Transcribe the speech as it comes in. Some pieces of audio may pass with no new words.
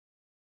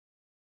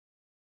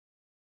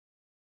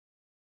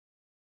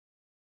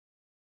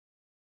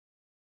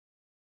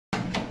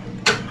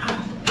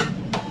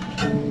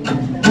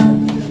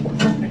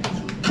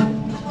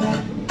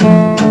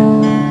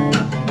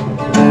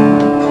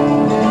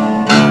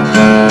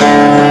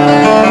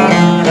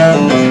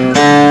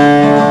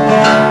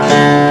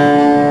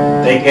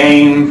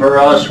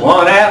us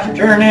one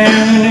afternoon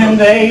and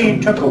they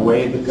took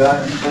away the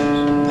guns.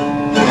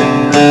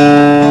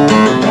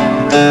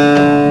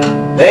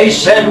 They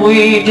said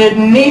we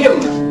didn't need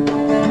them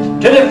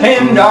to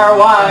defend our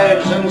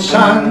wives and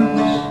sons.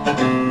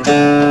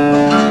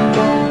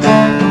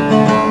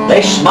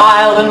 They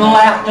smiled and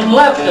laughed and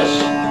left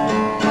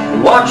us.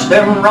 We watched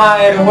them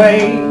ride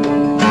away.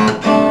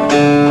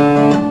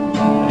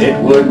 It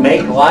would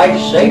make life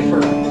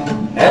safer,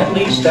 at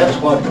least that's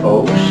what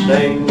folks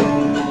say.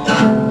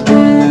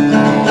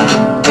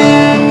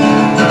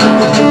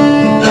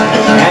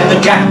 And the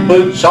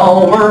jackboots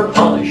all were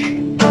polished,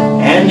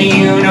 and the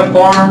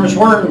uniforms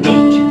were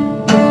neat.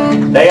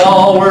 They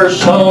all were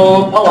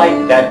so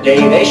polite that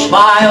day, they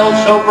smiled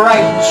so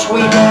bright and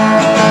sweet.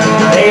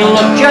 They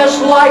looked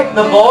just like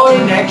the boy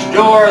next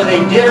door, they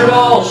did it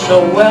all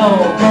so well.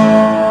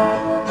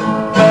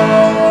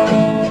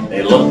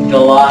 They looked a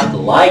lot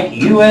like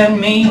you and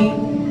me,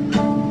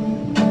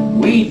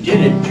 we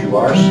did it to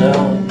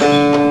ourselves.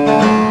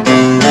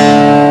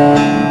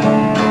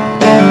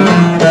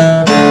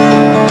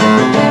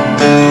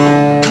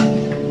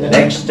 The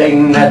next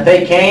thing that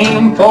they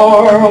came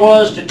for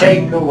was to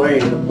take away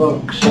the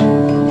books.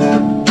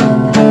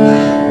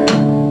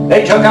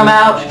 They took them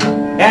out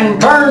and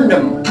burned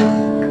them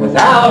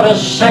without a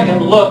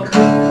second look.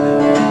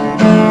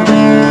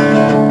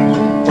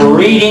 For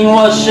reading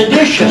was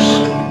seditious,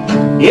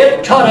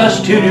 it taught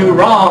us to do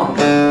wrong.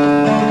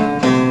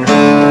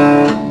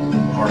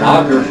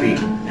 Pornography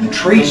and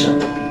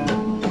treason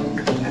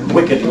and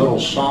wicked little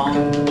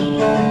songs.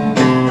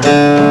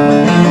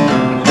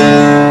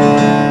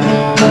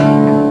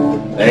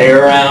 They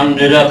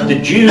rounded up the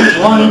Jews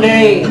one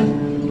day,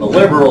 the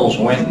liberals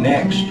went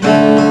next.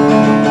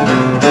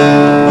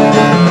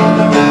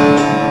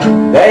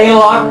 They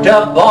locked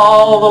up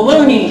all the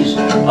loonies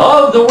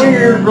of the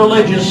weird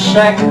religious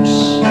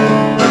sects.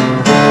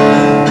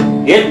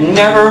 It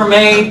never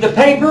made the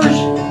papers,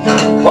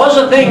 was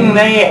a thing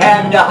they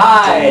had to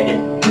hide.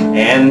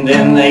 And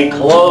then they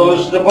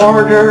closed the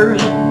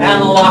borders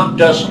and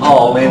locked us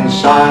all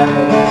inside.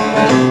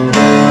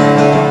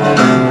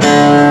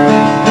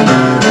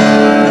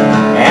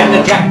 And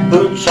the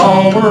jackboots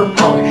all were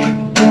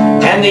polished,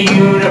 and the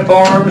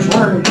uniforms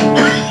were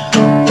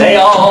neat. They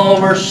all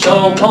were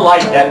so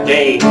polite that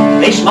day,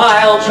 they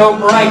smiled so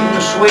bright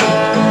and sweet.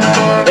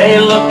 They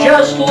looked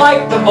just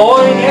like the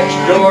boy next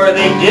door,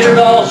 they did it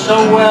all so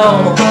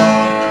well.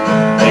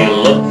 They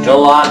looked a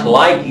lot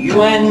like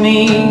you and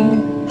me,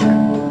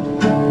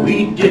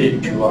 we did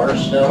it to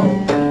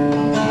ourselves.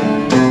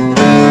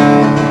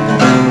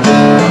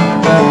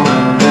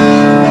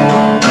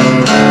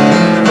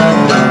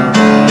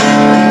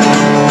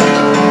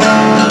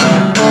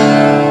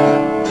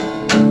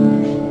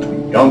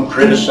 Don't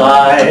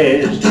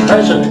criticize the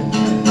president,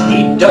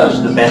 he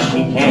does the best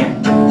he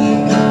can.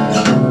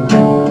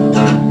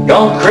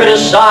 Don't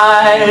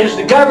criticize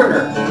the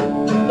governor,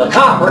 the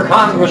cop or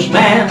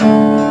congressman.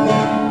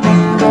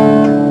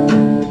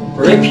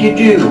 For if you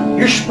do,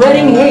 you're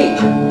spreading hate,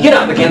 get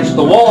up against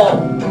the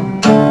wall.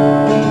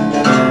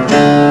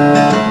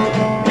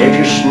 If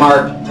you're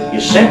smart,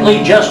 you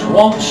simply just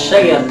won't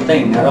say a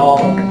thing at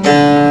all.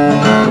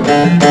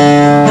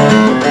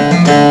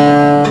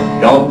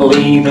 Don't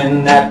believe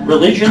in that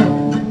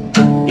religion,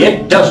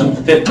 it doesn't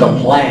fit the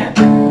plan.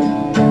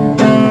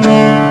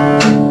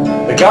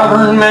 The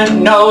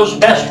government knows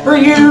best for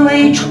you,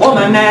 each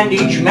woman and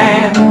each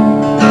man.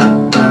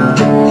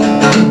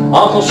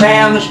 Uncle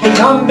Sam's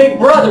become Big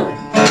Brother,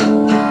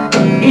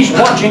 he's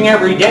watching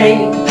every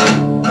day.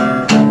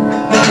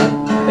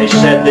 They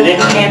said that it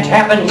can't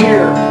happen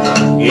here,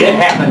 it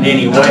happened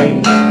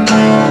anyway.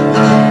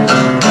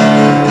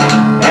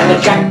 And the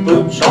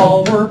jackboots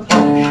all were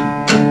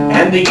polished,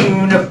 and the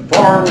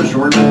uniforms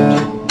were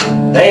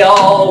neat. They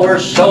all were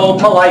so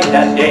polite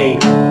that day,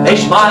 they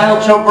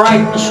smiled so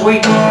bright and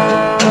sweet.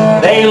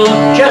 They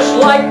looked just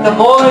like the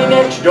boy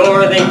next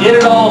door, they did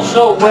it all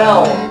so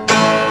well.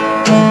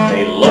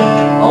 They looked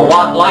a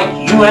lot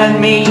like you and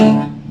me,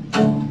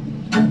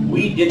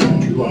 we did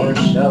it to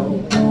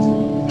ourselves.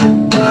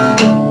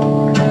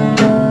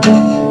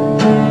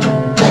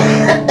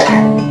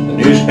 The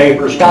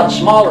newspapers got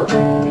smaller,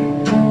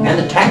 and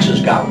the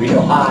taxes got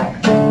real high.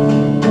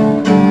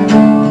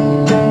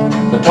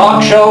 The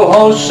talk show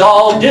hosts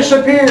all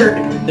disappeared,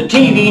 the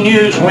TV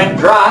news went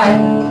dry.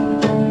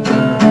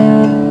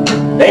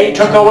 They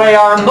took away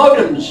our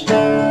modems,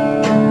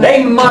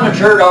 they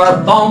monitored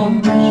our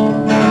phones.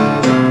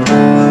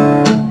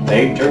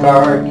 They took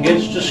our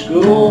kids to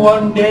school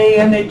one day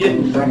and they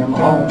didn't bring them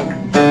home.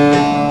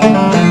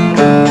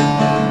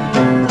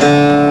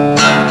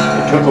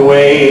 They took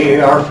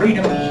away our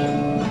freedoms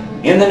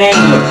in the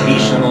name of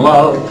peace and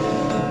love.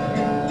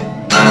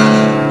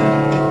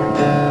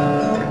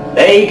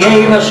 They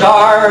gave us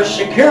our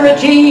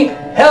security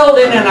held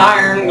in an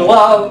iron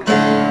glove.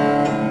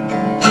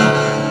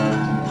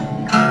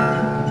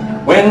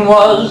 When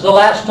was the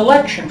last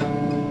election?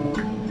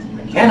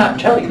 I cannot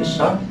tell you,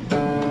 son.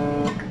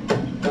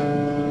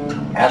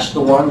 Ask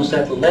the ones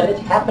that let it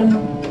happen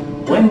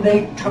when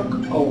they took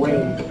away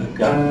the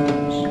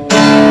guns.